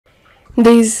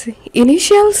This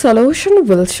initial solution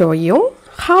will show you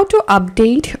how to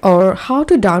update or how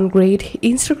to downgrade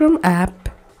Instagram app.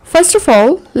 First of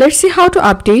all, let's see how to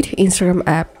update Instagram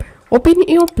app. Open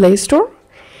your Play Store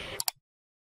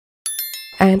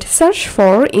and search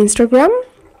for Instagram,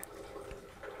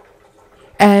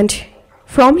 and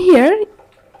from here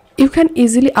you can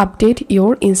easily update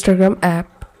your Instagram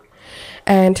app.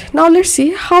 And now let's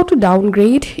see how to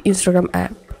downgrade Instagram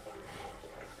app.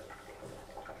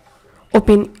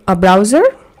 Open a browser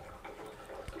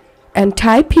and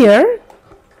type here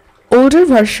older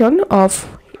version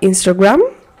of Instagram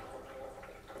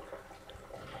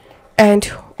and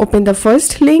open the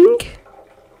first link,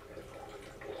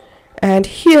 and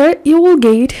here you will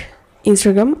get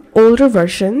Instagram older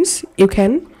versions. You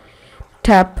can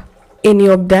tap any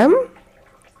of them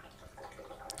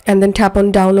and then tap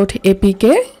on download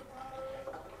APK,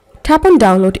 tap on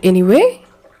download anyway,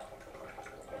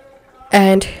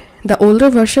 and the older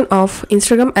version of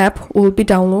Instagram app will be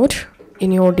downloaded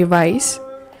in your device.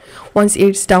 Once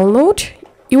it's downloaded,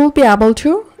 you will be able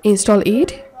to install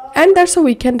it, and that's how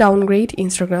we can downgrade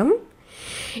Instagram.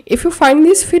 If you find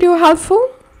this video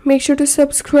helpful, make sure to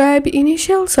subscribe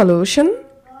Initial Solution.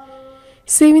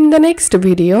 See you in the next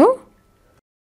video.